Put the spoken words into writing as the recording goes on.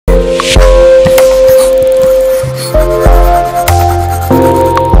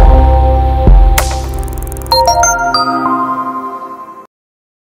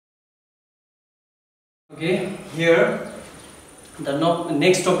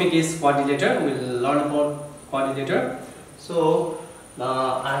next topic is quadrilateral. We'll learn about quadrilateral. So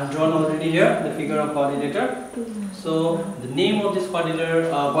I have drawn already here the figure of quadrilateral. So the name of this quadrilateral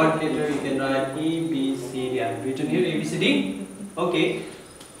you can write A, B, C, D. I have written here A, B, C, D. Okay.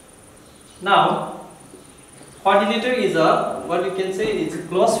 Now quadrilateral is a, what you can say, it's a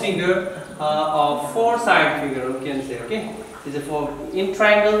closed figure of four-sided figure. You can say, okay. It's a in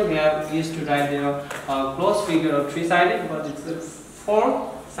triangle we have used to write the closed figure of three-sided, but it's a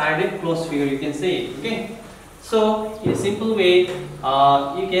four-sided closed figure. You can say, okay. So in a simple way,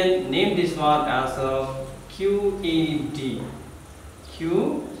 you can name this one as a QAD,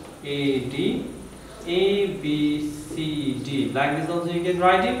 QAD, A, B, C, D. Like this also you can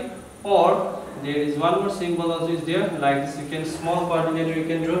write it, or there is one more symbol also is there. Like this, you can small quadrilateral you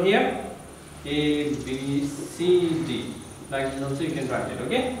can draw here, A, B, C, D. Like this also you can write it.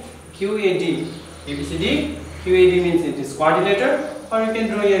 Okay, QAD, A, B, C, D. QAD means it is quadrilateral, or you can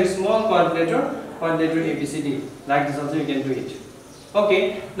draw here a small quadrilateral A, B, C, D. Like this also you can do it.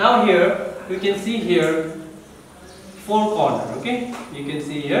 Okay, now here you can see here four corners. Okay, you can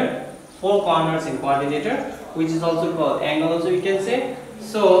see here four corners in quadrilateral, which is also called angle also you can say.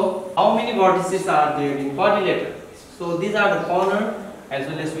 So how many vertices are there in quadrilateral? So these are the corner, as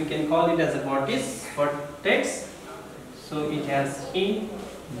well as we can call it as a vertex. So it has A,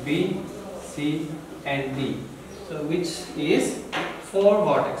 B, C and D. So which is four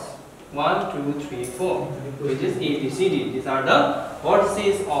vertex. 1, 2, 3, 4, which is A, B, C, D. These are the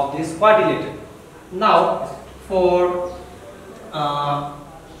vertices of this quadrilateral. Now for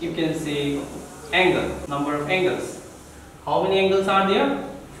you can say angle, number of angles. How many angles are there?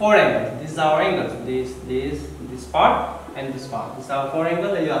 4 angles. These are our angles. This part and this part. These are 4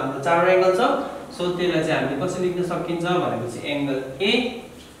 angles. यो हाम्रो 4 angles छ. So त्यसलाई चाहिँ हामीले कसरी लेख्न सकिन्छ भनेपछि angle A,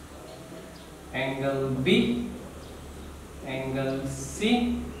 angle B, angle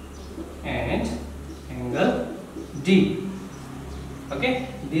C and angle D. Okay,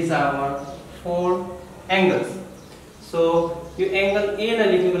 these are our 4 angles. So यो angle A लाई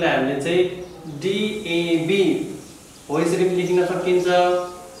लेख्नुको लागि हामीले चाहिँ DAB हो यसरी पनि लेख्न सकिन्छ.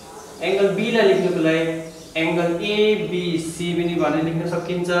 एंगल B लाई लेख्नुको लागि एंगल ABC पनि भनेर लेख्न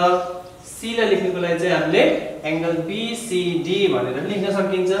सकिन्छ. C लाई लेख्नुको लागि चाहिँ हामीले एंगल BCD भनेर लेख्न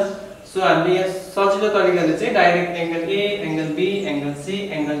सकिन्छ. सो हामीले यहाँ सजिलो तरिकाले चाहिँ direct angle A, angle B, angle C,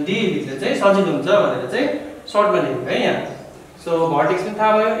 angle D लेख्दा चाहिँ सजिलो हुन्छ भनेर चाहिँ सर्टमा लेखेको है यहाँ. सो भर्टेक्स पनि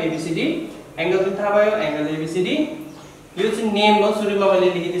थाहा भयो ABCD, एंगल पनि थाहा भयो एंगल ABCD. यो चाहिँ नेम हो, सुरुमा मैले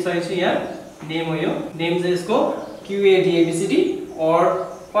लेखिदिसकेको छु यहाँ. नेम हो यो. नेम चाहिँ यसको QAD ABCD or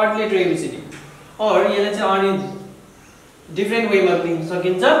quadrilateral ABCD. और यसलाई चाहिँ अनि डिफरेंट वे मा लेख्न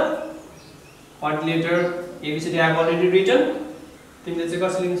सकिन्छ. Quadrilateral ABCD I have already written. तिमीले चाहिँ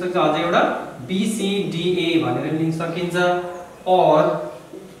कसरी लेख्न सक्छ अझै एउटा BCDA भनेर लेख्न सकिन्छ. और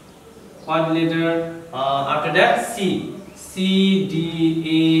quadrilateral after that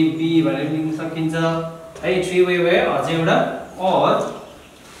CDAB भनेर लेख्न सकिन्छ है. थ्री वे भयो अझै एउटा. और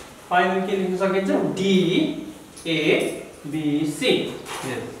फाइनल के लेख्न सकिन्छ DABC.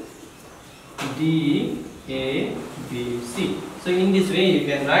 Yes. DABC. So in this way you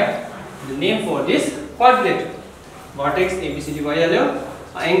can write the name for this quadrilateral. Vertex ABCD भयो,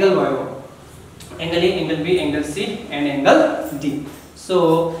 angle भयो, angle A, angle B, angle C and angle D. So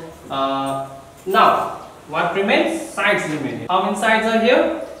now what remains? Sides remain. How many sides are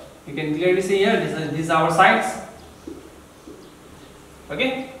here? You can clearly see here. These are our sides. Okay.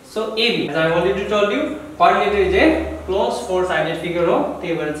 So AB, as I already told you, quadrilateral is a closed four-sided figure हो.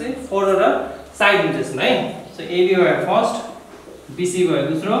 त्यही भएर चाहिँ four वटा side हुन्छ यसमा है. So AB भयो first, BC भयो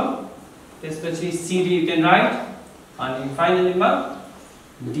दोस्रो, त्यसपछि CD you can write, अनि फाइनली मा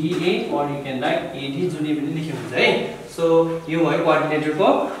DA or you can write AD जुनै पनि लेख्नु हुन्छ है. So यो भयो quadrilateral को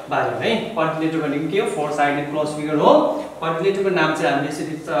बारेमा है. Quadrilateral भनेको के हो? फोर साइडेड क्लोज फिगर हो. Quadrilateral को नाम चाहिँ हामीले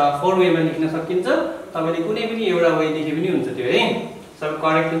यसरी फोर वे मा लेख्न सकिन्छ. तपाईले कुनै पनि एउटा वे लेखे पनि हुन्छ त्यो है. सब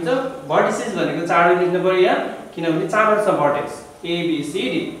करेक्ट हुन्छ. भर्टिसेस भनेको चारवटा लेख्नु पर्यो यहाँ, किनभने चारवटा छ vertex A, B, C,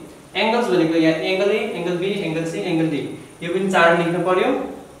 D. Angles भनेको यहाँ angle A, angle B, angle C, angle D. यो पनि चारवटा लेख्नु पर्यो.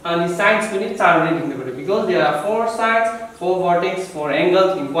 अनि साइड्स पनि चारवटा लेख्नु पर्यो because there are four sides, four vertex, four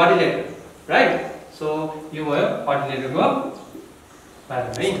angles in quadrilateral, right? So यो भयो quadrilateral को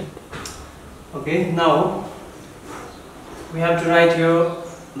बारेमा है. Okay, now we have to write here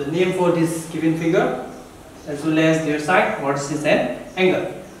the name for this given figure as well as their side, vertices and angle.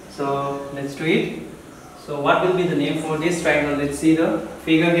 So let's do it. So what will be the name for this triangle? Let's see the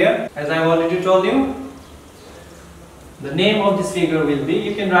figure here. As I already told you, the name of this figure will be,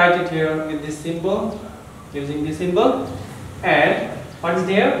 you can write it here with this symbol, using this symbol. And what is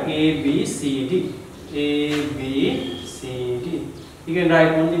there? A, B, C, D. A, B, C, D. You can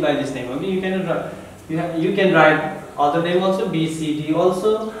write only by this name. Okay, you can write other name also, BCD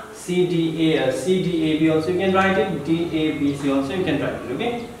also, CDAB also you can write it, DABC also you can write it.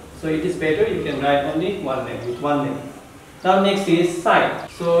 Okay, so it is better you can write only one name with one name. Now next is side.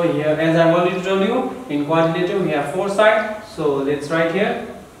 So here, as I already told you, in quadrilateral we have 4 sides. So let's write here.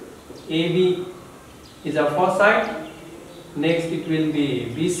 AB is our first side. Next it will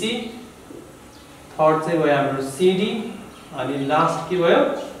be BC. Third say we have CD. And last के भयो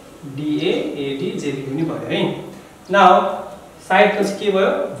DA, AD, JD पनि भयो है. Now side को के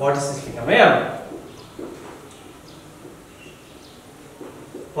भयो vertices लेखौँ है अब.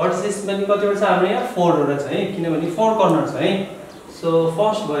 Vertices पनि कतिवटा छ हाम्रो यहाँ 4 वटा छ है किनभने 4 कर्नर छ है. So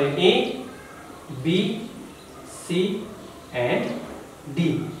first भयो A, B, C and D.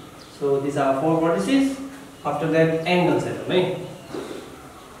 So these are 4 vertices. After that angles हेरौँ है.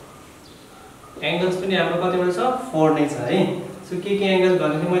 Angles पनि हाम्रो कतिवटा छ 4 नै छ है. So के एंगल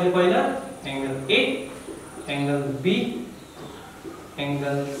भनेको मैले पहिला angle A, angle B,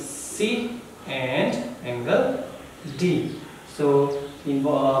 angle C and angle D. So in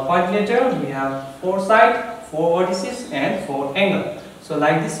quadrilateral we have 4 sides, 4 vertices and 4 angles. So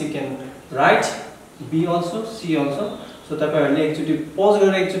like this you can write B also, C also. So तपाईहरुले एकचोटी pause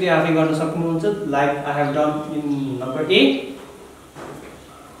गरेर एकचोटी आफै गर्न सक्नुहुन्छ, like I have done in number 8.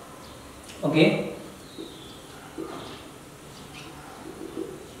 Okay,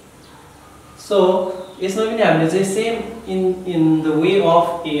 so यसमा पनि हामीले चाहिँ same in the way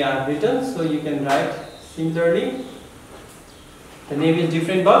of A are written. So you can write similarly. The name is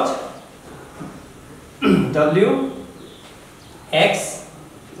different but W, X,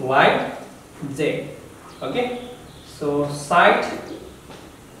 Y, Z. Okay, so side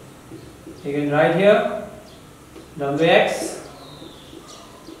you can write here WX,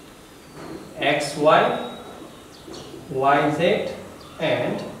 XY, YZ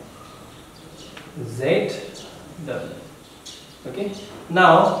and ZW. Okay,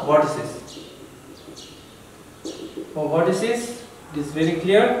 now vertices. For vertices it is very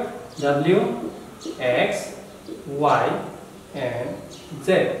clear, W, X, Y and Z.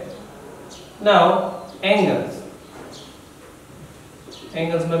 Now angles.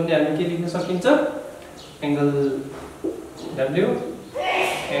 Angles में अपने आने के लिखने सकिन्छ. Angle W,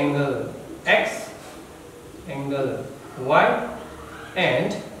 angle X, angle Y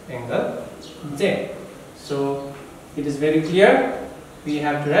and angle Z. So it is very clear, we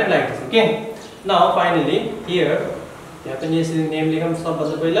have to write like this. Okay, now finally here यहाँ पनि यसरी name लेखौँ.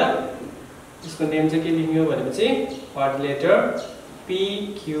 सबभन्दा पहिला यसको नेम चाहिँ के लेख्ने हो भनेपछि quadrilateral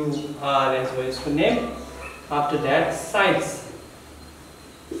PQRS भयो यसको नेम. After that sides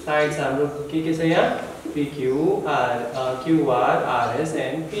हाम्रो के छ यहाँ PQ, QR, RS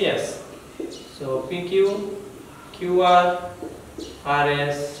and PS. So PQ, QR,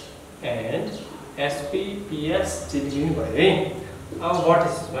 RS and SP, PS चाहिँ भयो है. अब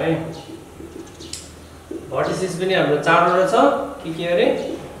vertices भयो. Vertices पनि हाम्रो 4 वटा छ. के अरे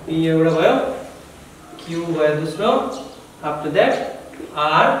P एउटा भयो, Q भयो दोस्रो, after that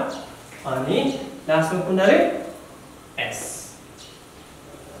R अनि लास्टमा कुन अरे S.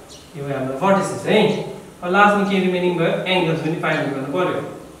 यो हाम्रो vertices है. अब लास्टमा के रिमेनिङ भयो एंगल्स पनि फाइन्ड गर्नु पर्यो.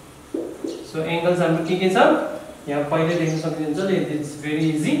 सो एंगल्स हाम्रो के छ यहाँ पहिले देख्न सक्नुहुन्छ. It is very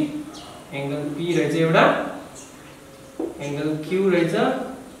easy. Angle P रहेछ एउटा, एंगल Q रहेछ,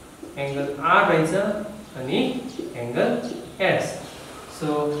 एंगल R रहेछ अनि angle S. So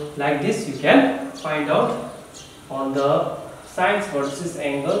like this you can find out on the sides, vertices,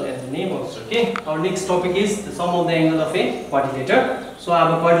 angle and the name also. Okay, our next topic is the sum of the angle of a quadrilateral. So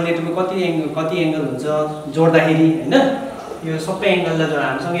अब quadrilateral में कति angle हुन्छ जोड्दाखेरि हैन, यो सबै एंगललाई जोड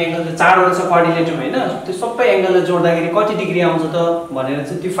हामीसँग angle त 4 वटा छ quadrilateral हैन, त्यो सबै एंगललाई जोड्दाखेरि कति डिग्री आउँछ त भनेर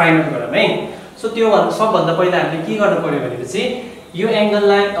चाहिँ त्यो फाइन्ड आउट गरौँ है. सो त्यो सबभन्दा पहिला हामीले के गर्नु पर्यो भनेपछि यो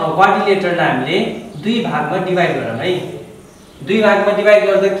एंगललाई quadrilateralलाई हामीले दुई भागमा डिवाइड गरौँ है. दुई भागमा डिवाइड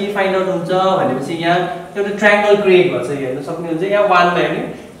गर्दा के फाइन्ड आउट हुन्छ भनेपछि यहाँ एउटा ट्रायंगल क्रिएट गर्छ. हेर्न सक्नुहुन्छ यहाँ 1 मा हेर्नु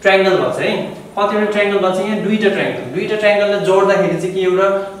ट्रायंगल भन्छ है. कतिवटा ट्रायंगल भन्छ यहाँ दुईटा ट्रायंगललाई जोड्दाखेरि चाहिँ के एउटा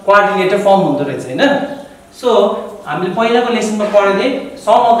क्वाड्रिलेटर फर्म हुँदो रहेछ हैन. सो हामीले पहिलाको लेसनमा पढेले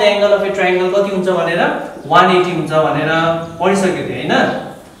some of the angle of A triangle कति हुन्छ भनेर 180 हुन्छ भनेर पढिसक्यो थियो हैन.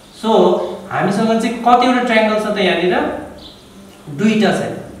 सो हामीसँग चाहिँ कतिवटा ट्रायंगल छ त यहाँनिर दुईटा छ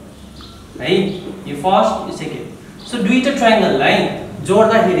है. यो फर्स्ट यो सेकेन्ड. सो दुईटा ट्रायंगललाई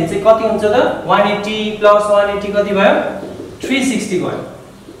जोड्दाखेरि चाहिँ कति हुन्छ त 180 प्लस 180 कति भयो 360 भयो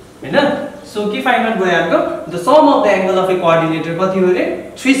हैन. सो के फाइन्ड आउट भयो हाम्रो the some of the angle of A quadrilateral कति हो रे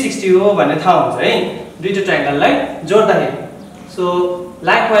 360 हो भन्ने थाहा हुन्छ है दुईटा ट्रायंगललाई जोड्दाखेरि. So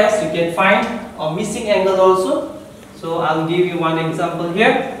likewise you can find a missing angle also. So I'll give you one example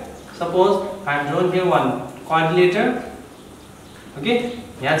here. Suppose I have drawn here one quadrilateral. Okay,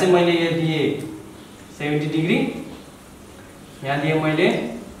 यहाँ चाहिँ मैले यो दिए 70 डिग्री, यहाँ दिए मैले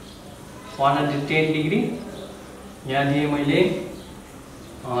 110 डिग्री, यहाँ दिए मैले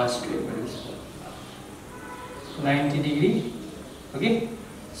 90 डिग्री. Okay,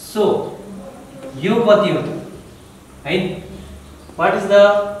 so यो कति हो त है? What is the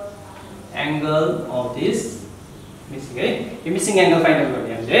angle of this missing है? यो missing angle फाइन्ड आउट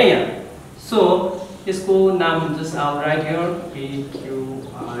गर्ने हामीले है यहाँ. So यसको नाम just I'll write here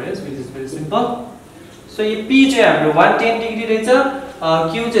PQRS, which is very simple. So यो P चाहिँ हाम्रो 110 डिग्री रहेछ,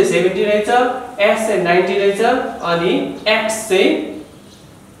 Q चाहिँ 70 रहेछ, S चाहिँ 90 रहेछ, अनि X चाहिँ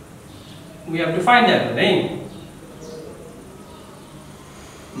we have to find that, right?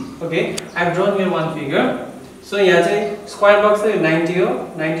 Okay, I have drawn here one figure. So यहाँ चाहिँ स्क्वायर बक्स चाहिँ 90 हो,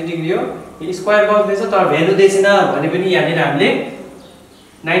 90 डिग्री हो. यो स्क्वायर बक्स दिएछ तर भ्यालु दिएन भने पनि यहाँनिर हामीले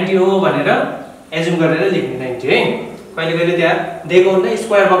 90 हो भनेर एज्युम गरेर लेख्ने 90 है. कहिले कहिले त्यहाँ दिएको हुन्छ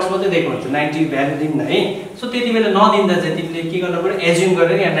स्क्वायर बक्स मात्रै दिएको हुन्छ, 90 भ्यालु दिन्न है. सो त्यति बेला नदिँदा चाहिँ तिमीले के गर्नु पर्यो, एज्युम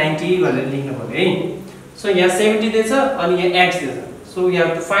गरेर यहाँ 90 भनेर लेख्नु पर्यो है. सो यहाँ 70 दिएछ अनि यहाँ x दिएछ. So we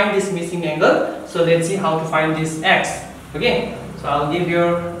have to find this missing angle. So let's see how to find this x. Okay, so I'll give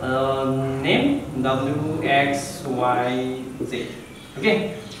your name W, X, Y, Z.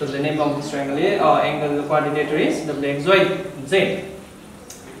 Okay, so the name of this triangle is angle, the quadrilateral is W, X, Y, Z.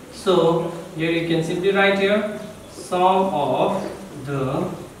 So here you can simply write here sum of the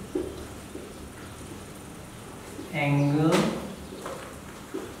angle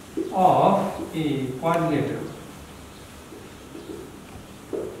of a quadrilateral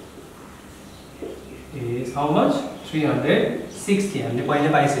is how much? 360. हामीले पहिले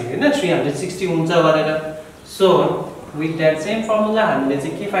पाइसक्यो हैन, 360 हुन्छ भनेर. So with that same formula हामीले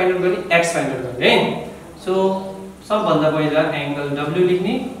चाहिँ के find out गर्ने, x find out गर्ने है. So सबभन्दा पहिला एंगल W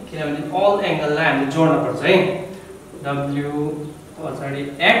लेख्ने, किनभने अल एंगललाई हामीले जोड्न पर्छ है. W पछाडी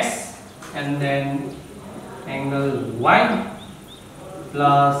x and then angle y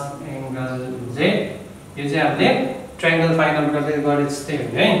plus angle z. यो चाहिँ हामीले ट्रायंगल फाइन्ड आउट गर्दै गरे जस्तै हो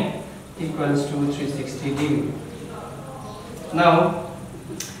है, equals to 360 degree. Now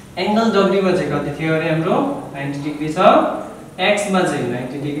angle W मा चाहिँ कति थियो अरे हाम्रो 90 डिग्री छ, x मा चाहिँ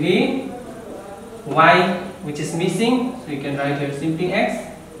 90 degree, y which is missing, so you can write here simply x,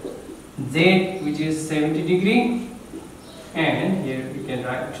 z which is 70 degree, and here you can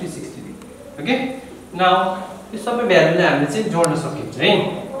write 360 degree. Okay, now यो सबै भ्यालुलाई हामीले चाहिँ जोड्न सकिन्छ है.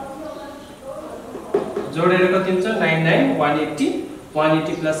 जोडेर कति हुन्छ 99 180,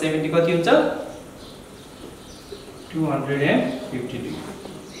 180 plus 70 कति हुन्छ 250 degree.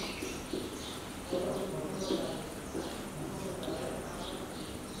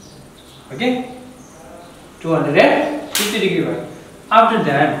 Okay, 250 degree भयो. After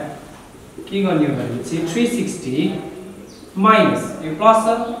that के गर्ने हो भने चाहिँ 360 माइनस यो प्लस छ,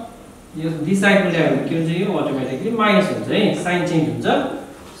 यो दिस साइडमा ल्यायो भने के हुन्छ, यो अटोमेटिकली माइनस हुन्छ है, साइन चेन्ज हुन्छ.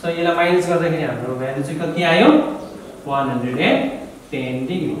 सो यसलाई माइनस गर्दाखेरि हाम्रो भ्यालु चाहिँ कति आयो 110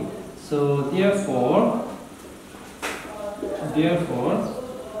 degree. So therefore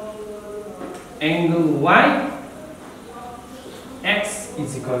angle y x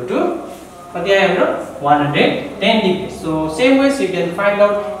is equal to कति आयो हाम्रो 110 degree. So same ways you can find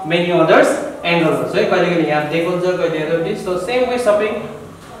out many others angles है. कहिले कहिले यहाँ दिएको हुन्छ, कहिले यतापट्टि. So same way सबै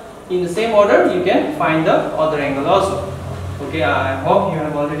in the same order you can find the other angle also. Okay, I hope you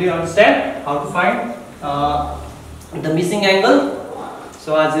have already understand how to find the missing angle.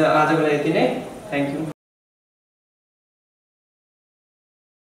 So आजको लागि यति नै. Thank you.